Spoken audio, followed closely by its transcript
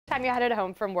Time you're headed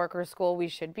home from work or school, we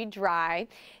should be dry.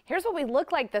 Here's what we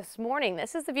look like this morning.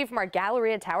 This is the view from our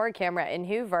Galleria Tower camera in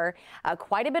Hoover.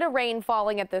 Quite a bit of rain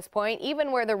falling at this point.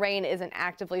 Even where the rain isn't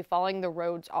actively falling, the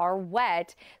roads are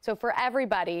wet. So for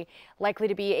everybody, likely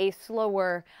to be a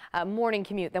slower morning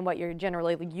commute than what you're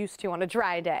generally used to on a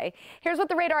dry day. Here's what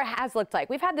the radar has looked like.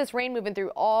 We've had this rain moving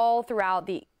through all throughout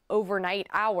the overnight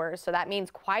hours, so that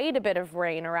means quite a bit of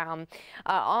rain around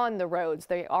on the roads.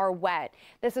 They are wet.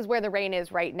 This is where the rain is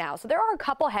right now. So there are a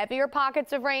couple heavier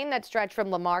pockets of rain that stretch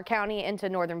from Lamar County into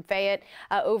northern Fayette,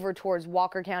 over towards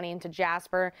Walker County into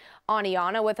Jasper.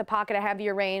 Oneonta with a pocket of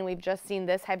heavier rain. We've just seen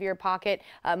this heavier pocket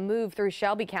move through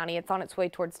Shelby County. It's on its way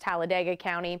towards Talladega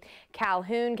County,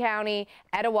 Calhoun County,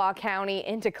 Etowah County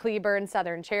into Cleburne,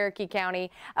 southern Cherokee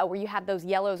County, where you have those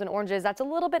yellows and oranges. That's a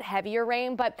little bit heavier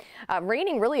rain, but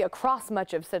raining really across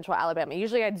much of central Alabama.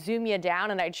 Usually I'd zoom you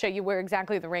down and I'd show you where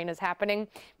exactly the rain is happening.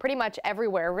 Pretty much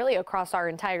everywhere, really across our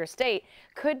entire state.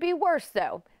 Could be worse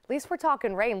though. At least we're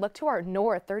talking rain. Look to our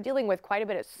north. They're dealing with quite a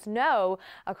bit of snow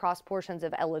across portions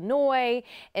of Illinois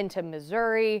into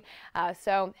Missouri.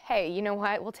 So, hey, you know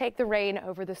what? We'll take the rain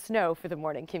over the snow for the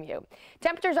morning commute.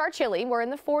 Temperatures are chilly. We're in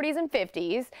the 40s and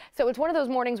 50s. So it's one of those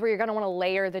mornings where you're going to want to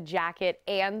layer the jacket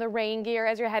and the rain gear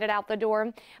as you're headed out the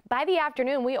door. By the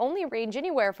afternoon, we only range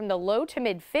anywhere from the low to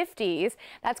mid 50s.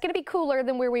 That's going to be cooler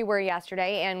than where we were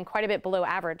yesterday and quite a bit below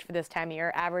average for this time of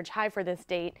year. Average high for this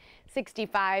date,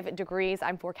 65 degrees.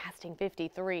 I'm forecasting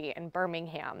 53 in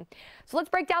Birmingham. So let's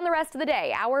break down the rest of the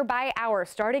day hour by hour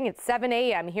starting at 7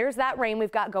 a.m. Here's that rain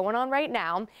we've got going on right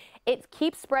now. It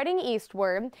keeps spreading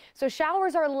eastward, so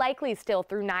showers are likely still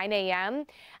through 9 a.m.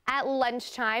 At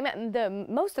lunchtime,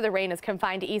 most of the rain is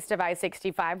confined east of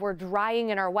I-65. We're drying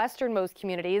in our westernmost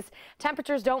communities.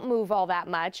 Temperatures don't move all that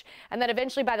much. And then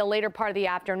eventually by the later part of the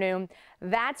afternoon,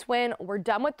 that's when we're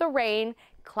done with the rain.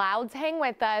 Clouds hang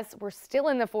with us. We're still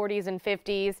in the 40s and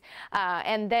 50s.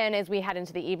 And then as we head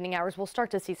into the evening hours, we'll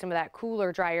start to see some of that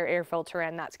cooler, drier air filter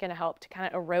in. That's going to help to kind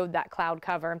of erode that cloud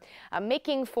cover,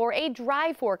 making for a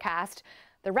dry forecast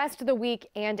the rest of the week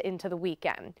and into the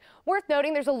weekend. Worth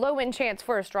noting, there's a low wind chance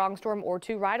for a strong storm or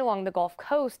two right along the Gulf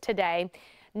Coast today.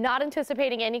 Not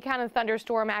anticipating any kind of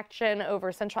thunderstorm action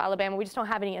over central Alabama. We just don't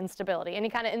have any instability. Any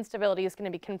kind of instability is going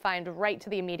to be confined right to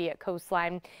the immediate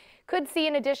coastline. Could see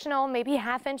an additional maybe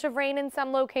half-inch of rain in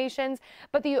some locations,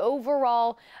 but the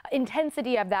overall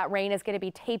intensity of that rain is going to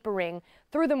be tapering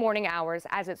through the morning hours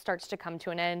as it starts to come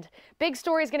to an end. Big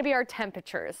story is going to be our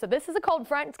temperatures. So this is a cold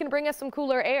front. It's going to bring us some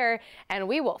cooler air, and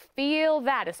we will feel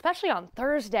that, especially on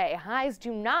Thursday. Highs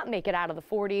do not make it out of the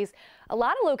 40s. A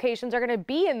lot of locations are going to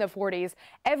be in the 40s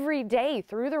every day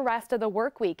through the rest of the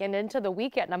work week and into the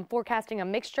weekend. I'm forecasting a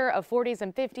mixture of 40s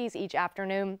and 50s each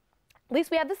afternoon. At least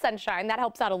we have the sunshine. That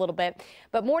helps out a little bit.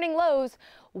 But morning lows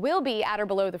will be at or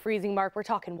below the freezing mark. We're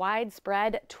talking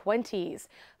widespread 20s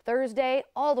Thursday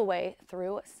all the way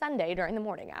through Sunday during the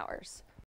morning hours.